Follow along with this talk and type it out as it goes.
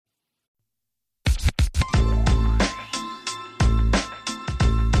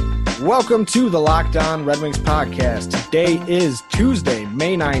Welcome to the Locked On Red Wings podcast. Today is Tuesday,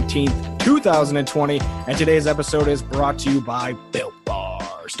 May 19th, 2020, and today's episode is brought to you by Built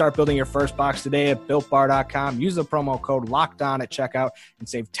Bar. Start building your first box today at BuiltBar.com. Use the promo code LOCKEDON at checkout and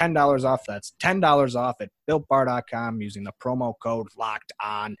save $10 off. That's $10 off at BuiltBar.com using the promo code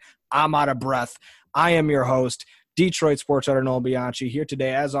LOCKEDON. I'm out of breath. I am your host, Detroit sports writer Noel Bianchi, here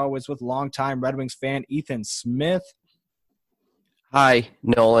today, as always, with longtime Red Wings fan Ethan Smith. Hi,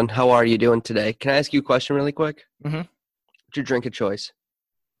 Nolan. How are you doing today? Can I ask you a question really quick? Mm-hmm. What's your drink of choice?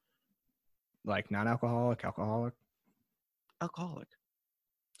 Like non-alcoholic, alcoholic? Alcoholic.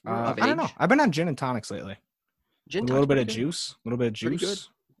 I don't know. I've been on gin and tonics lately. Gin a little bit of juice. Orange good. juice.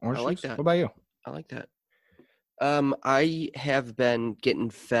 I like What that. about you? I like that. I have been getting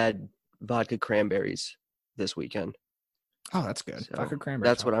fed vodka cranberries this weekend. Oh, that's good. So Vodka cranberry.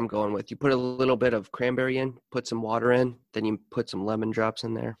 that's what I'm going with. You put a little bit of cranberry in, put some water in, then you put some lemon drops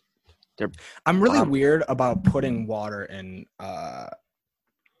in there. I'm really weird about putting water in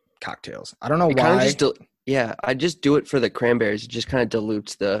cocktails. I don't know why. I just do it for the cranberries. It just kind of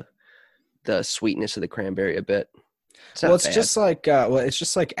dilutes the sweetness of the cranberry a bit. It's just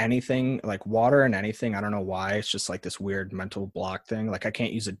like anything, like water and anything. I don't know why. It's just like this weird mental block thing. Like I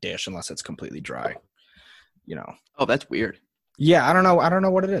can't use a dish unless it's completely dry. You know. Oh, that's weird. Yeah, I don't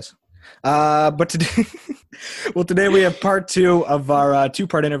know what it is. But today we have part two of our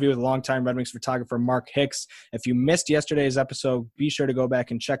two-part interview with longtime Red Wings photographer Mark Hicks. If you missed yesterday's episode, be sure to go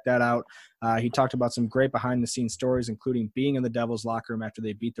back and check that out. He talked about some great behind-the-scenes stories, including being in the Devils' locker room after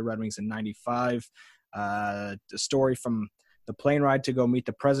they beat the Red Wings in '95, the story from the plane ride to go meet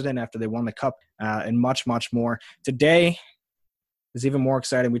the president after they won the Cup, and much, much more. Today is even more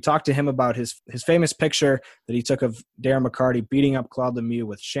exciting. We talked to him about his famous picture that he took of Darren McCarty beating up Claude Lemieux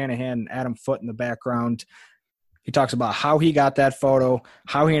with Shanahan and Adam Foote in the background. He talks about how he got that photo,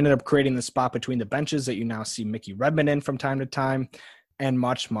 how he ended up creating the spot between the benches that you now see Mickey Redmond in from time to time, and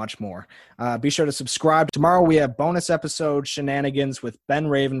much, much more. Be sure to subscribe. Tomorrow we have bonus episode Shenanigans with Ben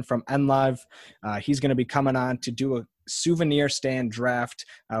Raven from NLive. He's going to be coming on to do a souvenir stand draft.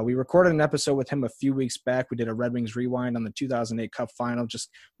 We recorded an episode with him a few weeks back. We did a Red Wings rewind on the 2008 Cup final, just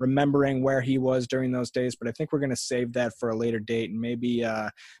remembering where he was during those days. But I think we're going to save that for a later date and maybe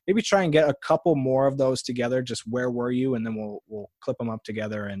try and get a couple more of those together. Just where were you? And then we'll clip them up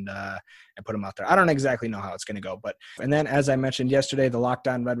together and put them out there. I don't exactly know how it's going to go, and then as I mentioned yesterday, the Locked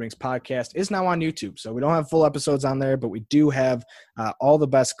On Red Wings podcast is now on YouTube. So we don't have full episodes on there, but we do have all the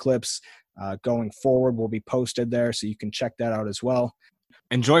best clips going forward will be posted there, so you can check that out as well.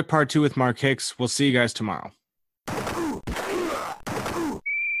 Enjoy part two with Mark Hicks. We'll see you guys tomorrow.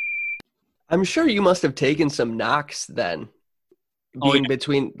 I'm sure you must have taken some knocks then.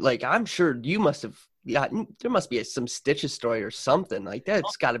 Between, like, I'm sure you must have. Yeah, there must be some Stitches story or something like that.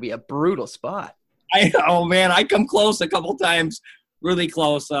 It's got to be a brutal spot. I come close a couple times, really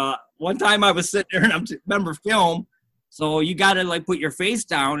close. One time I was sitting there and I remember film. So you got to, like, put your face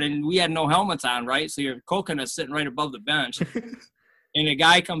down, and we had no helmets on, right? So your coconut's sitting right above the bench. And a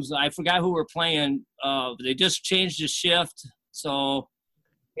guy comes – I forgot who we're playing. They just changed the shift. So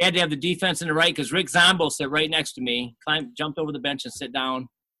they had to have the defense in the right because Rick Zombo sat right next to me, jumped over the bench and sit down.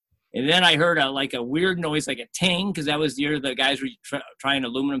 And then I heard a weird noise, like a ting, because that was the year the guys were trying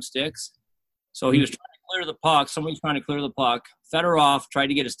aluminum sticks. So he was trying to clear the puck. Somebody's trying to clear the puck. Fedorov tried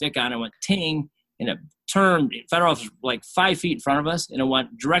to get a stick on it, went ting, and it turned. Fedorov was like 5 feet in front of us, and it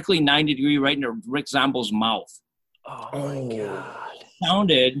went directly 90 degree right into Rick Zombo's mouth. Oh, my God.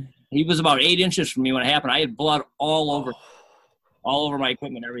 Sounded. He was about 8 inches from me when it happened. I had blood all over my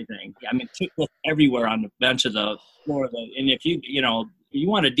equipment, everything. I mean, it was everywhere on the bench of the floor. And if you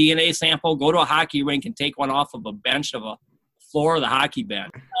want a DNA sample, go to a hockey rink and take one off of a bench of a floor of the hockey bench.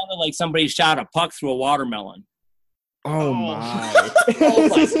 It sounded like somebody shot a puck through a watermelon. Oh my. Oh,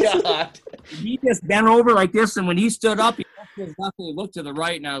 my God. He just bent over like this, and when he stood up, he looked to his left and he looked to the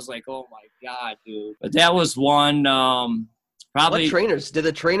right, and I was like, oh, my God, dude. But that was one probably – What trainers? Did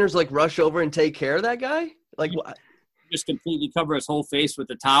the trainers, like, rush over and take care of that guy? Like, what? Just completely cover his whole face with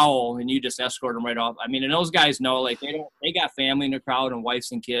a towel, and you just escort him right off. I mean, and those guys know, like, they got family in the crowd and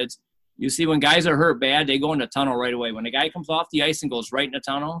wives and kids. You see, when guys are hurt bad, they go in the tunnel right away. When a guy comes off the ice and goes right in the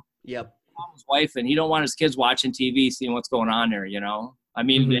tunnel, yep. His wife, and he don't want his kids watching TV, seeing what's going on there, I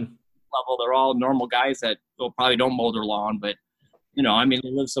mean, level, they're all normal guys that probably don't mow their lawn, but, they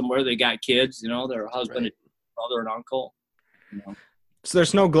live somewhere, they got kids, their husband, and brother, and uncle, So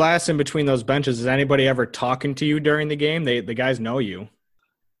there's no glass in between those benches. Is anybody ever talking to you during the game? The guys know you.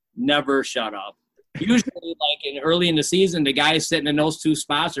 Never shut up. Usually, like early in the season, the guys sitting in those two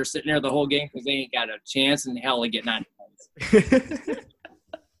spots are sitting there the whole game because they ain't got a chance in hell of getting on.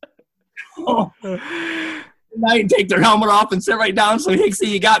 night and take their helmet off and sit right down. So Hicksy,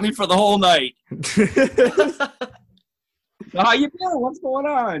 you got me for the whole night. So how you feeling? What's going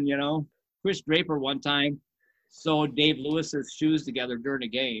on? You know, Chris Draper one time sewed Dave Lewis's shoes together during a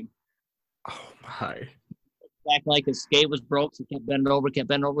game. Oh my! Back like his skate was broke, so he kept bending over.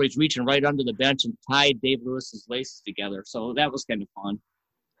 He's reaching right under the bench and tied Dave Lewis's laces together. So that was kind of fun.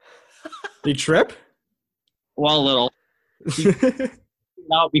 Did he trip? Well, a little.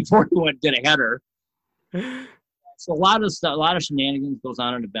 Out before he went did a header. So a lot of shenanigans goes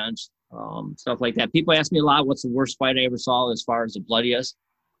on the bench, stuff like that. People ask me a lot, what's the worst fight I ever saw as far as the bloodiest?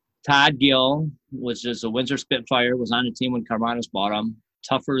 Todd Gill was just a Windsor Spitfire, was on the team when Carmanis bought him,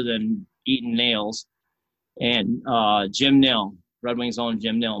 tougher than eating nails. And Jim Nill, Red Wings own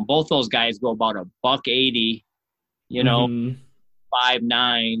Jim Nill. And both those guys go about $180, you know,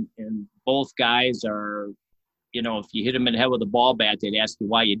 5'9", and both guys are, you know, if you hit them in the head with a ball bat, they'd ask you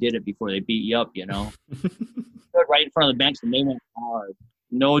why you did it before they beat you up, you know. Right in front of the bench, and they went hard.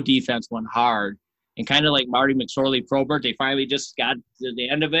 No defense, went hard. And kind of like Marty McSorley, Probert, they finally just got to the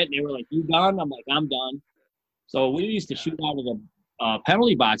end of it, and they were like, you done? I'm like, I'm done. So we used to shoot out of the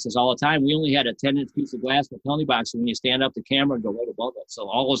penalty boxes all the time. We only had a 10-inch piece of glass in the penalty box, and when you stand up the camera and go right above it. So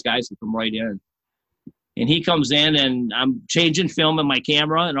all those guys would come right in. And he comes in, and I'm changing film in my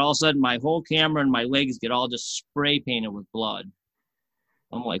camera, and all of a sudden my whole camera and my legs get all just spray painted with blood.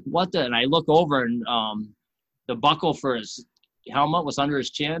 I'm like, what the? And I look over, and the buckle for his helmet was under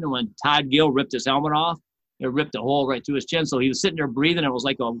his chin. And when Todd Gill ripped his helmet off, it ripped a hole right through his chin. So he was sitting there breathing. It was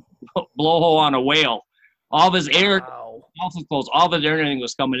like a blowhole on a whale. All of his air, clothes, all of his air, everything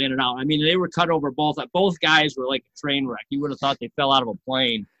was coming in and out. I mean, they were cut over both. Both guys were like a train wreck. You would have thought they fell out of a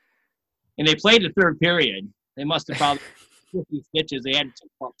plane. And they played the third period. They must have probably 50 stitches. They had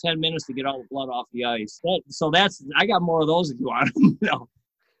about 10 minutes to get all the blood off the ice. I got more of those if you want them. You know.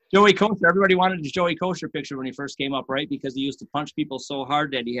 Joey Kosher, everybody wanted a Joey Kosher picture when he first came up, right? Because he used to punch people so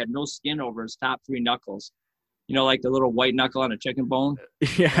hard that he had no skin over his top 3 knuckles. You know, like the little white knuckle on a chicken bone?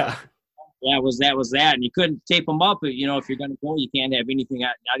 Yeah. That was that. And you couldn't tape them up. But, you know, if you're going to go, you can't have anything,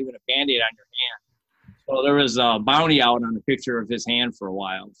 not even a Band-Aid on your hand. So there was a bounty out on a picture of his hand for a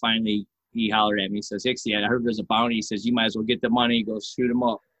while. Finally, he hollered at me. He says, Hicksy, I heard there's a bounty. He says, you might as well get the money. Go shoot him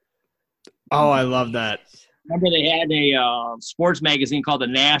up. Oh, I love that. Remember they had a sports magazine called The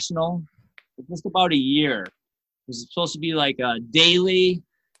National for just about a year. It was supposed to be like a daily,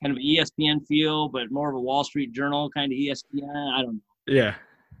 kind of an ESPN feel, but more of a Wall Street Journal kind of ESPN. I don't know. Yeah.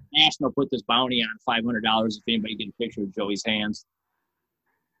 National put this bounty on $500 if anybody get a picture of Joey's hands.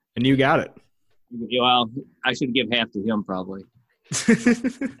 And you got it. Well, I should give half to him probably.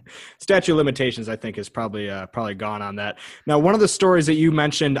 Statute of limitations, I think, is probably gone on that. Now, one of the stories that you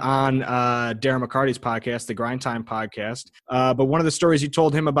mentioned on Darren McCarty's podcast, the Grind Time podcast, but one of the stories you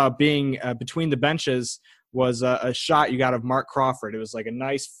told him about being between the benches was a shot you got of Mark Crawford. It was like a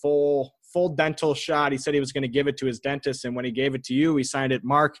nice full dental shot. He said he was going to give it to his dentist, and when he gave it to you, he signed it,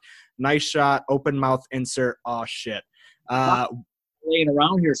 Mark, nice shot, open mouth insert, oh shit. Laying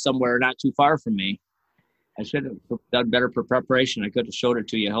around here somewhere not too far from me. I should have done better for preparation. I could have showed it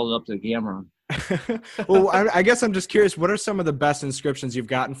to you, held it up to the camera. Well, I guess I'm just curious, what are some of the best inscriptions you've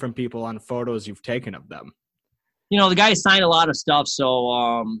gotten from people on photos you've taken of them? You know, the guy signed a lot of stuff, so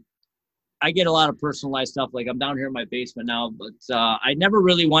I get a lot of personalized stuff. Like I'm down here in my basement now, but I never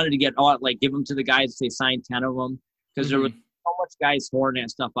really wanted to give them to the guys. They signed 10 of them because there was so much guys hoarding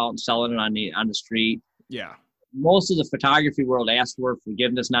that stuff out and selling it on the street. Yeah. Most of the photography world asks for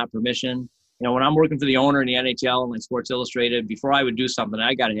forgiveness, not permission. You know, when I'm working for the owner in the NHL and like Sports Illustrated, before I would do something,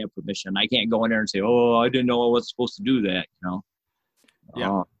 I got to have permission. I can't go in there and say, "Oh, I didn't know I was supposed to do that." You know.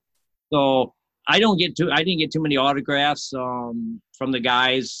 Yeah. So I didn't get too many autographs from the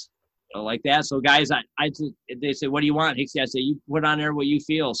guys like that. So guys, they say, "What do you want, Hicksy?" I say, "You put on there what you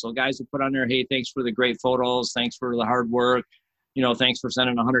feel." So guys will put on there, "Hey, thanks for the great photos. Thanks for the hard work. You know, thanks for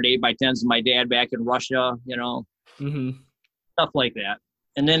sending 108 by 10s to my dad back in Russia." You know, stuff like that.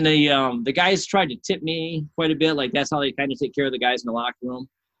 And then the guys tried to tip me quite a bit. Like, that's how they kind of take care of the guys in the locker room.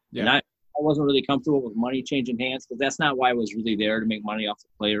 Yeah. And I wasn't really comfortable with money changing hands because that's not why I was really there, to make money off the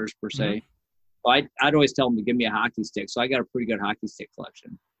players per se. So I'd always tell them to give me a hockey stick. So I got a pretty good hockey stick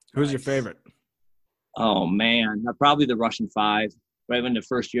collection. Who's your favorite? Oh, man. Probably the Russian 5. Right when the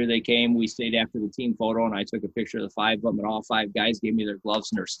first year they came, we stayed after the team photo, and I took a picture of the 5 of them, and all 5 guys gave me their gloves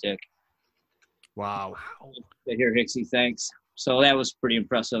and their stick. Wow. Here, Hicksy, thanks. So that was pretty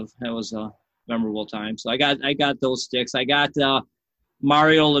impressive. That was a memorable time. So I got those sticks. I got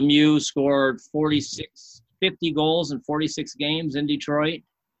Mario Lemieux scored 50 goals in 46 games in Detroit.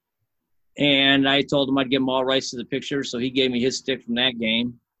 And I told him I'd give him all rights to the picture. So he gave me his stick from that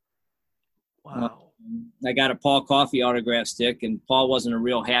game. Wow. I got a Paul Coffey autograph stick, and Paul wasn't a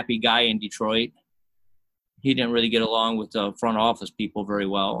real happy guy in Detroit. He didn't really get along with the front office people very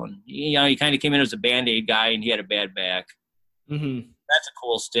well. And, he kind of came in as a Band-Aid guy, and he had a bad back. Mm-hmm. That's a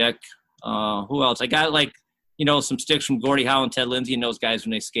cool stick. Who else? I got, some sticks from Gordie Howe and Ted Lindsay and those guys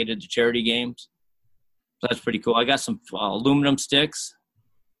when they skated the charity games. So that's pretty cool. I got some aluminum sticks.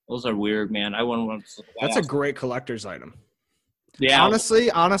 Those are weird, man. I wouldn't want to. That's a great collector's item. Yeah. Honestly,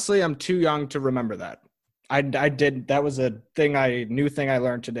 I'm too young to remember that. I did. That was a new thing I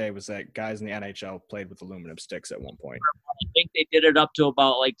learned today was that guys in the NHL played with aluminum sticks at one point. I think they did it up to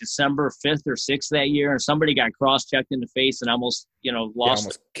about December 5th or 6th that year, and somebody got cross-checked in the face and almost, lost.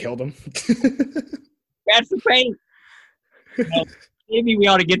 Almost killed him. That's the pain. Maybe we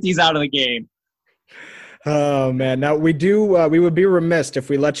ought to get these out of the game. Oh, man. Now, we would be remiss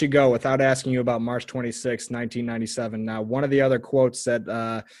if we let you go without asking you about March 26, 1997. Now, one of the other quotes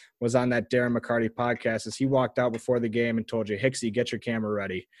that was on that Darren McCarty podcast is he walked out before the game and told you, Hicksy, get your camera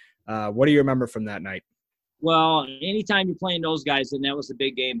ready. What do you remember from that night? Well, anytime you're playing those guys, and that was a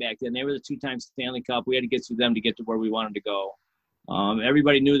big game back then. They were the two-time Stanley Cup. We had to get through them to get to where we wanted to go.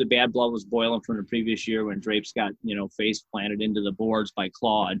 Everybody knew the bad blood was boiling from the previous year when Drapes got, face planted into the boards by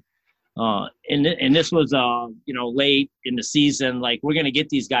Claude. And this was, late in the season. We're going to get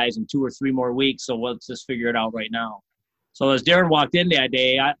these guys in 2 or 3 more weeks, so let's just figure it out right now. So as Darren walked in that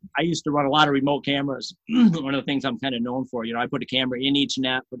day, I used to run a lot of remote cameras. One of the things I'm kind of known for, I put a camera in each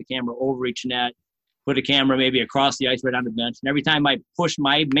net, put a camera over each net, put a camera maybe across the ice right on the bench. And every time I push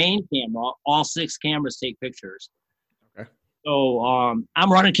my main camera, all 6 cameras take pictures. Okay. So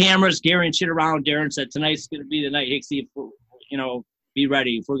I'm running cameras, gearing shit around. Darren said, tonight's going to be the night, Hicksy, be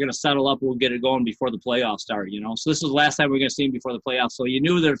ready. If we're going to settle up, we'll get it going before the playoffs start, So this was the last time we were going to see him before the playoffs. So you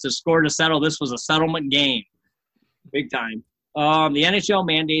knew that to score to settle, this was a settlement game. Big time. The NHL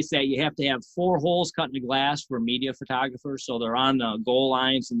mandates that you have to have 4 holes cut in the glass for media photographers. So they're on the goal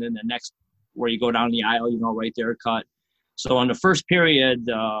lines, and then the next where you go down the aisle, right there cut. So in the first period,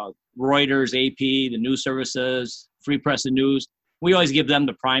 Reuters, AP, the news services, Free Press and News, we always give them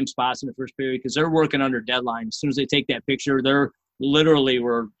the prime spots in the first period because they're working under deadline. As soon as they take that picture, they're literally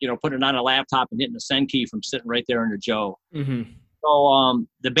putting it on a laptop and hitting the send key from sitting right there under Joe. Mm-hmm. So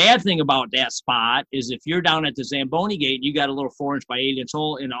the bad thing about that spot is if you're down at the Zamboni gate, you got a little 4-inch by 8-inch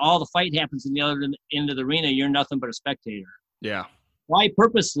hole, and all the fight happens in the other end of the arena, you're nothing but a spectator. Yeah. Well, I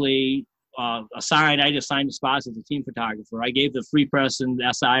purposely I just signed the spots as a team photographer. I gave the Free Press and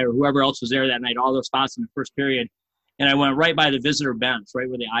the SI or whoever else was there that night all those spots in the first period. And I went right by the visitor bench, right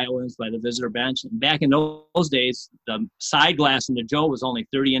where the aisle is by the visitor bench. And back in those days, the side glass in the Joe was only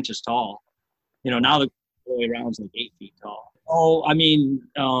 30 inches tall. Now the way around is 8 feet tall. Oh, I mean,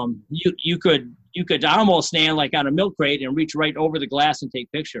 you could almost stand on a milk crate and reach right over the glass and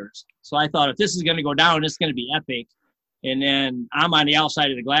take pictures. So I thought if this is going to go down, it's going to be epic. And then I'm on the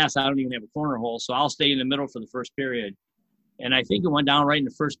outside of the glass. I don't even have a corner hole, so I'll stay in the middle for the first period. And I think it went down right in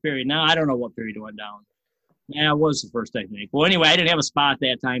the first period. Now, I don't know what period it went down. Yeah, it was the first, I think. Well, anyway, I didn't have a spot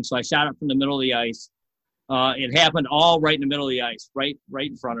that time, so I shot it from the middle of the ice. It happened all right in the middle of the ice, right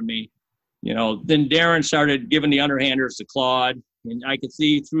in front of me. Then Darren started giving the underhanders to Claude, and I could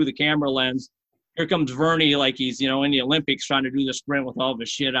see through the camera lens, here comes Vernie like he's, in the Olympics trying to do the sprint with all of his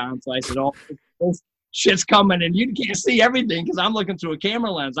shit on. So I said, oh, this shit's coming, and you can't see everything because I'm looking through a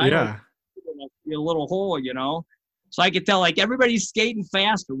camera lens. I don't see a little hole, So I could tell, everybody's skating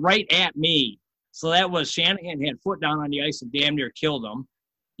fast right at me. So that was Shanahan had foot down on the ice and damn near killed him.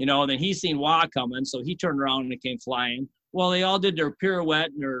 Then he seen Wah coming, so he turned around and came flying. Well, they all did their pirouette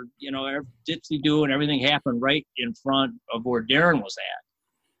and their, dipsy-do, and everything happened right in front of where Darren was at.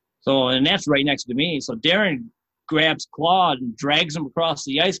 So, and that's right next to me. So Darren grabs Claude and drags him across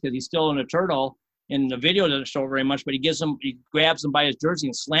the ice because he's still in a turtle. And the video doesn't show very much, but he grabs him by his jersey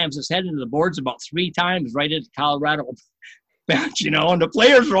and slams his head into the boards about 3 times right into Colorado bench, and the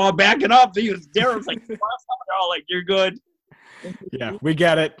players are all backing up. Darren's like, they're all like, you're good. Yeah, we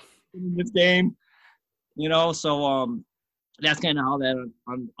get it. In this game, so that's kind of how that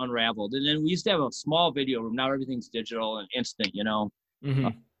unraveled. And then we used to have a small video room. Now everything's digital and instant, Mm-hmm.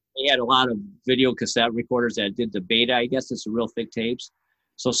 They had a lot of video cassette recorders that did the beta. I guess it's the real thick tapes.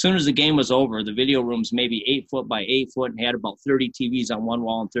 So as soon as the game was over, the video room's maybe 8 foot by 8 foot and had about 30 TVs on one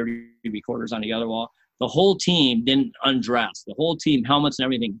wall and 30 recorders on the other wall. The whole team didn't undress. The whole team, helmets and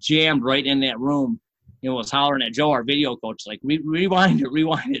everything, jammed right in that room. Was hollering at Joe, our video coach, like, rewind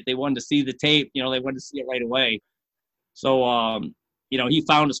it. They wanted to see the tape. They wanted to see it right away. So, he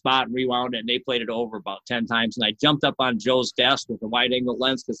found a spot and rewound it, and they played it over about 10 times. And I jumped up on Joe's desk with a wide-angle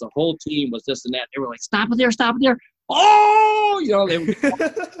lens because the whole team was this and that. They were like, stop it there. oh, they were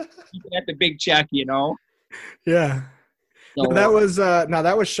at the big check, Yeah. So, That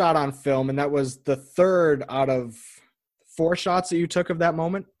was shot on film, and that was the third out of 4 shots that you took of that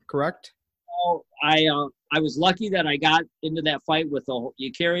moment, correct? I was lucky that I got into that fight with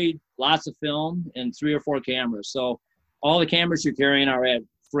you carried lots of film and 3 or 4 cameras. So all the cameras you're carrying are at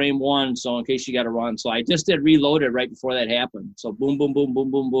frame 1. So in case you got to run. So I just did reload it right before that happened. So boom, boom, boom,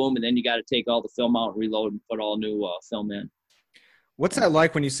 boom, boom, boom. And then you got to take all the film out, reload, and put all new film in. What's that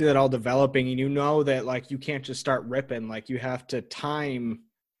like when you see that all developing and you know that like you can't just start ripping, like you have to time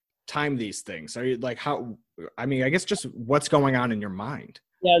these things? Are you like I guess just what's going on in your mind?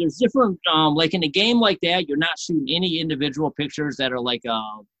 Yeah, there's different, like in a game like that, you're not shooting any individual pictures that are like,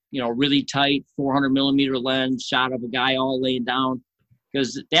 really tight 400 millimeter lens shot of a guy all laying down.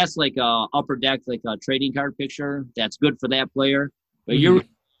 Because that's like a upper deck, like a trading card picture. That's good for that player. But you're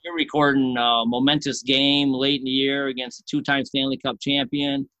recording a momentous game late in the year against a 2-time Stanley Cup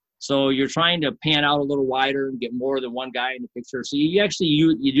champion. So you're trying to pan out a little wider and get more than one guy in the picture. So you actually,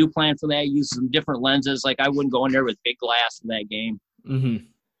 you do plan for that, use some different lenses. Like I wouldn't go in there with big glass for that game. Mm-hmm.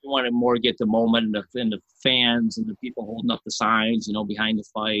 You want to more get the moment and the fans and the people holding up the signs, behind the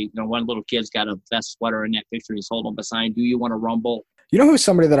fight. One little kid's got a vest sweater in that picture. He's holding up a sign, "Do you want to rumble?" You know who's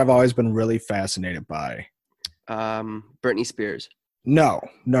somebody that I've always been really fascinated by? Britney Spears. No.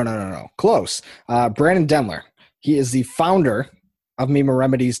 Close. Brandon Dendler. He is the founder of Mima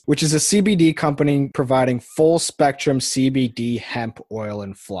Remedies, which is a CBD company providing full spectrum CBD hemp oil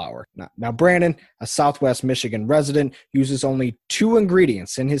and flower. Now, Brandon, a Southwest Michigan resident, uses only 2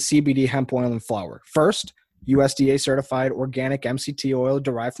 ingredients in his CBD hemp oil and flower. First, USDA certified organic MCT oil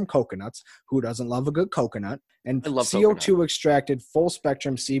derived from coconuts. Who doesn't love a good coconut? And CO2 coconut. Extracted full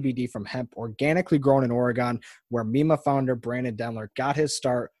spectrum CBD from hemp organically grown in Oregon, where Mima founder Brandon Dendler got his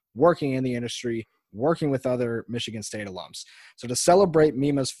start working in the industry, working with other Michigan State alums. So to celebrate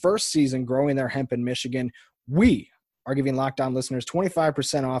Mima's first season growing their hemp in Michigan, we are giving Locked On listeners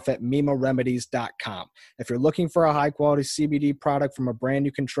 25% off at MimaRemedies.com. If you're looking for a high-quality CBD product from a brand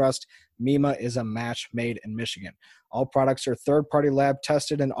you can trust, Mima is a match made in Michigan. All products are third-party lab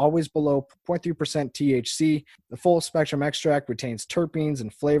tested and always below 0.3% THC. The full-spectrum extract retains terpenes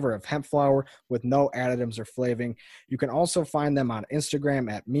and flavor of hemp flower with no additives or flavoring. You can also find them on Instagram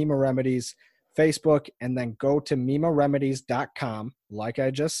at Mima Remedies, Facebook, and then go to MimaRemedies.com, like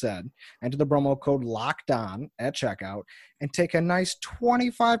I just said, enter the promo code LOCKEDON at checkout, and take a nice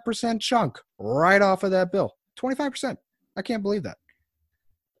 25% chunk right off of that bill. 25%. I can't believe that.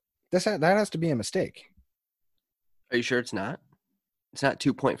 That has to be a mistake. Are you sure it's not? It's not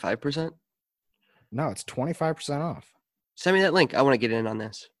 2.5%? No, it's 25% off. Send me that link. I want to get in on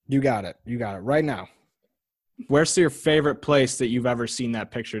this. You got it. Right now. Where's your favorite place that you've ever seen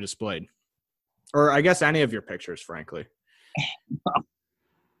that picture displayed? Or I guess any of your pictures, frankly.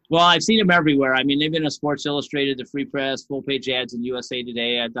 Well, I've seen them everywhere. I mean, they've been in Sports Illustrated, the Free Press, full-page ads in USA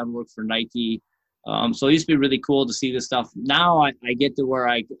Today. I've done work for Nike. So it used to be really cool to see this stuff. Now I get to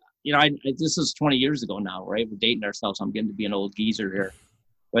where this is 20 years ago now, right? We're dating ourselves. I'm getting to be an old geezer here.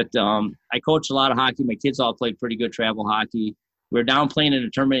 But I coach a lot of hockey. My kids all played pretty good travel hockey. We were down playing in a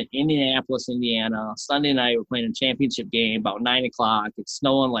tournament in Indianapolis, Indiana. Sunday night, we're playing a championship game about 9 o'clock. It's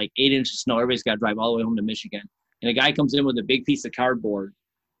snowing like 8 inches of snow. Everybody's got to drive all the way home to Michigan. And a guy comes in with a big piece of cardboard.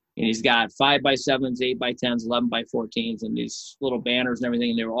 And he's got 5x7s, 8x10s, 11x14s, and these little banners and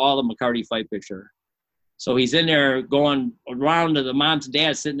everything. And they were all the McCarty fight picture. So he's in there going around to the moms and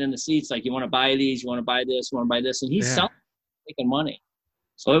dads sitting in the seats like, you want to buy these? You want to buy this? You want to buy this? And he's selling, making money.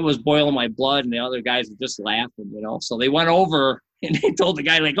 So it was boiling my blood, and the other guys were just laughing, So they went over, and they told the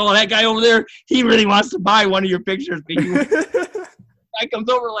guy, like, oh, that guy over there, he really wants to buy one of your pictures. But guy comes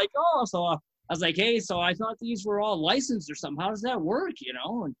over like, oh. So I was like, hey, so I thought these were all licensed or something. How does that work,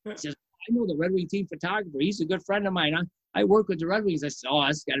 And he says, I know the Red Wing team photographer. He's a good friend of mine. I work with the Red Wings. I said, oh,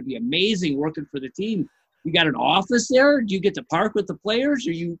 that's got to be amazing working for the team. You got an office there? Do you get to park with the players?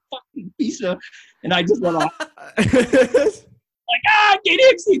 Or you fucking piece of... And I just went off. Get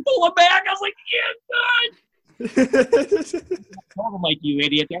Ixie, pull it back. I was like, yeah, God. I told him, like, you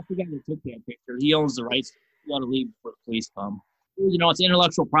idiot. That's the guy that took that picture. He owns the rights. You got to leave before the police come. It's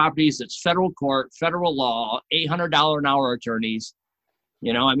intellectual properties. It's federal court, federal law, $800 an hour attorneys.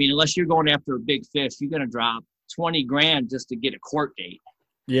 Unless you're going after a big fish, you're going to drop $20,000 just to get a court date.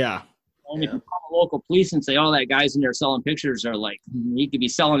 Yeah. And if you call the local police and say, oh, that guy's in there selling pictures, they're like, he could be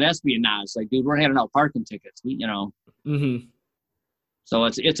selling espionage. Like, dude, we're handing out parking tickets. Mm-hmm. So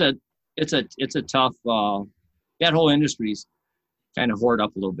it's a tough, that whole industry's kind of hoard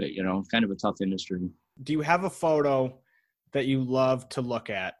up a little bit, kind of a tough industry. Do you have a photo that you love to look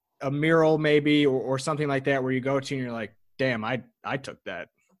at a mural maybe or something like that where you go to and you're like, damn, I took that.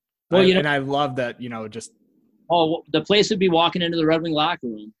 Well, and I love that, just. Oh, the place would be walking into the Red Wing locker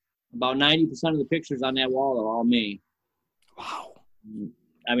room. About 90% of the pictures on that wall are all me. Wow.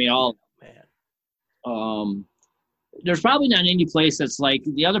 I mean, all man. There's probably not any place that's like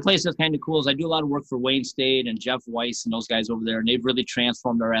the other place that's kind of cool is I do a lot of work for Wayne State and Jeff Weiss and those guys over there, and they've really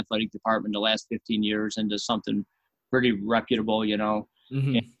transformed our athletic department the last 15 years into something pretty reputable,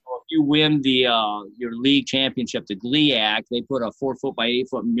 Mm-hmm. And so if you win the your league championship, the GLIAC, they put a 4 foot by 8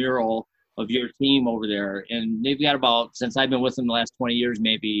 foot mural of your team over there, and they've got about, since I've been with them the last 20 years,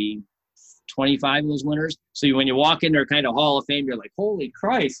 maybe 25 of those winners. So when you walk in their kind of Hall of Fame, you're like, holy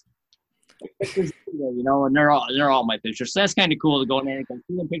Christ. And they're all my pictures. So that's kind of cool to go in there and go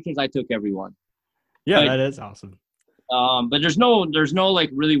see them pictures. I took everyone. Yeah, that is awesome. But there's no like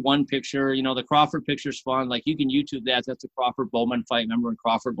really one picture. The Crawford picture's fun. Like you can YouTube that. That's a Crawford Bowman fight. Remember when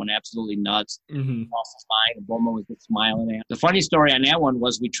Crawford went absolutely nuts? Mm-hmm. Lost his mind, and Bowman was just smiling at. The funny story on that one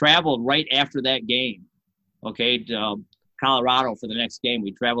was we traveled right after that game. Okay, to Colorado for the next game.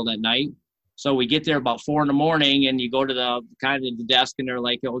 We traveled that night. So we get there about 4 a.m, and you go to the kind of the desk, and they're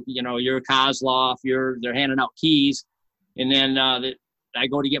like, oh, you're Kozlov, they're handing out keys. And then I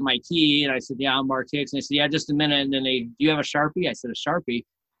go to get my key, and I said, yeah, I'm Mark Hicks. And they said, yeah, just a minute. And then do you have a Sharpie? I said, a Sharpie.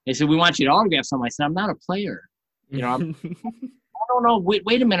 They said, we want you to autograph something. I said, I'm not a player. I don't know.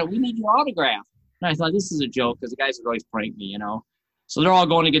 Wait a minute. We need your autograph. And I thought, this is a joke because the guys would always prank me, So they're all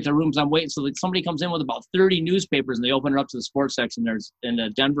going to get their rooms. I'm waiting. So somebody comes in with about 30 newspapers, and they open it up to the sports section. There's in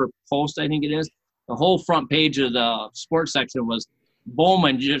the Denver Post, I think it is. The whole front page of the sports section was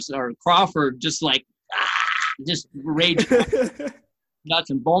Bowman or Crawford just like, just rage nuts,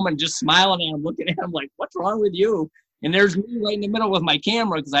 and Bowman just smiling at him, looking at him like, what's wrong with you? And there's me right in the middle with my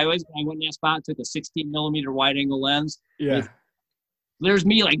camera because I went in that spot, took a 16 millimeter wide angle lens. Yeah. There's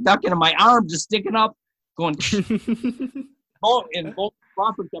me like ducking, and my arm just sticking up, going. And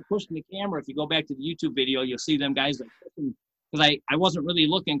Crawford kept pushing the camera. If you go back to the YouTube video, you'll see them guys like pushing, because I wasn't really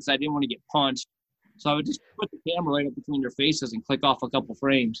looking because I didn't want to get punched. So I would just put the camera right up between their faces and click off a couple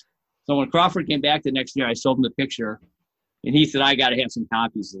frames. So when Crawford came back the next year, I showed him the picture, and he said, I got to have some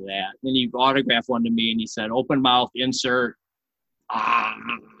copies of that. Then he autographed one to me, and he said, open mouth, insert.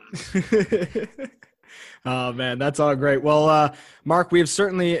 Oh, man, that's all great. Well, Mark, we have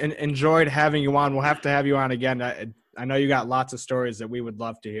certainly enjoyed having you on. We'll have to have you on again. I know you got lots of stories that we would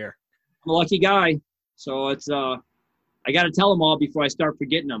love to hear. I'm a lucky guy. So it's I got to tell them all before I start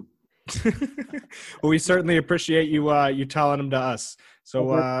forgetting them. Well, we certainly appreciate you telling them to us.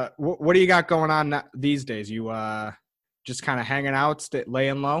 So what do you got going on these days? You just kind of hanging out,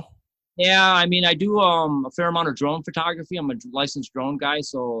 laying low? Yeah, I mean, I do a fair amount of drone photography. I'm a licensed drone guy,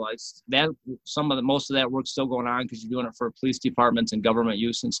 so most of that work's still going on because you're doing it for police departments and government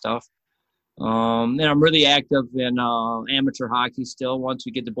use and stuff. And I'm really active in amateur hockey still. Once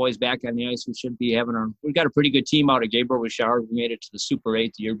we get the boys back on the ice, we should be we've got a pretty good team out at Gabriel Richard. We made it to the Super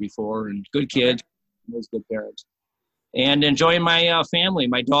 8 the year before, and good kids, those good parents. And enjoying my family.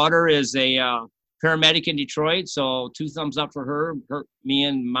 My daughter is a paramedic in Detroit, so 2 thumbs up for her. Me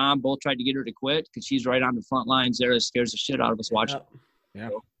and Mom both tried to get her to quit because she's right on the front lines there. It scares the shit out of us watching. Yeah.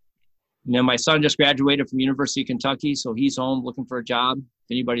 And then my son just graduated from University of Kentucky, so he's home looking for a job. If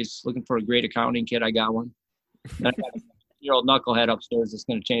anybody's looking for a great accounting kid, I got one. And I got a year-old knucklehead upstairs that's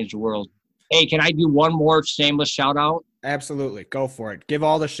going to change the world. Hey, can I do one more shameless shout-out? Absolutely. Go for it. Give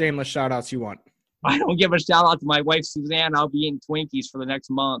all the shameless shout-outs you want. I don't give a shout-out to my wife, Suzanne. I'll be eating Twinkies for the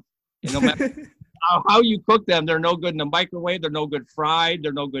next month. And no matter how you cook them, they're no good in the microwave. They're no good fried.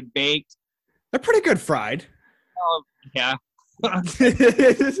 They're no good baked. They're pretty good fried. Yeah.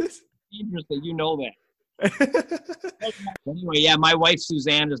 Dangerous that you know that. Anyway, yeah, my wife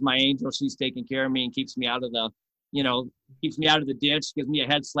Suzanne is my angel. She's taking care of me and keeps me out of the ditch, gives me a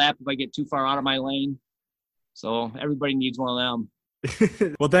head slap if I get too far out of my lane. So everybody needs one of them.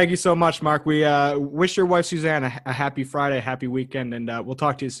 Well, thank you so much, Mark. We wish your wife Suzanne a happy Friday, happy weekend, and we'll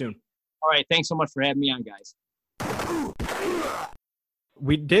talk to you soon. All right, thanks so much for having me on, guys.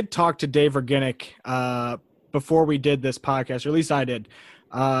 We did talk to Dave Raginick before we did this podcast, or at least I did.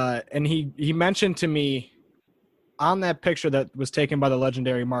 And he mentioned to me on that picture that was taken by the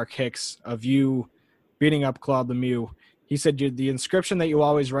legendary Mark Hicks of you beating up Claude Lemieux, he said the inscription that you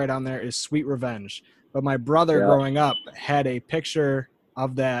always write on there is "Sweet Revenge." But my brother growing up had a picture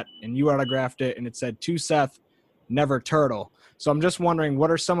of that, and you autographed it, and it said, "To Seth, never turtle." So I'm just wondering, what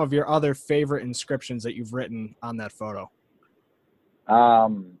are some of your other favorite inscriptions that you've written on that photo?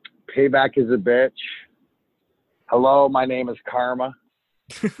 Payback is a bitch. Hello, my name is Karma.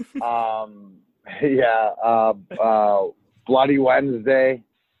 Bloody Wednesday.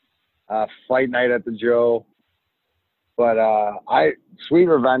 Fight Night at the Joe. But Sweet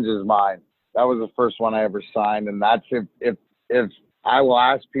Revenge is mine. That was the first one I ever signed, and that's if I will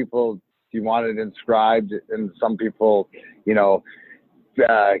ask people, do you want it inscribed? And some people, you know,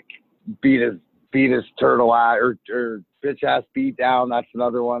 beat his turtle ass or bitch ass beat down. That's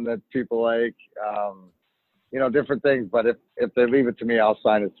another one that people like. You know, different things. But if they leave it to me, I'll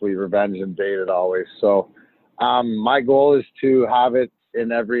sign it Sweet Revenge and date it always. So my goal is to have it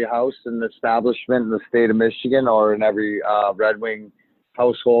in every house and establishment in the state of Michigan, or in every Red Wing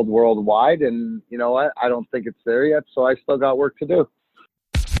household worldwide. And you know what? I don't think it's there yet, so I still got work to do.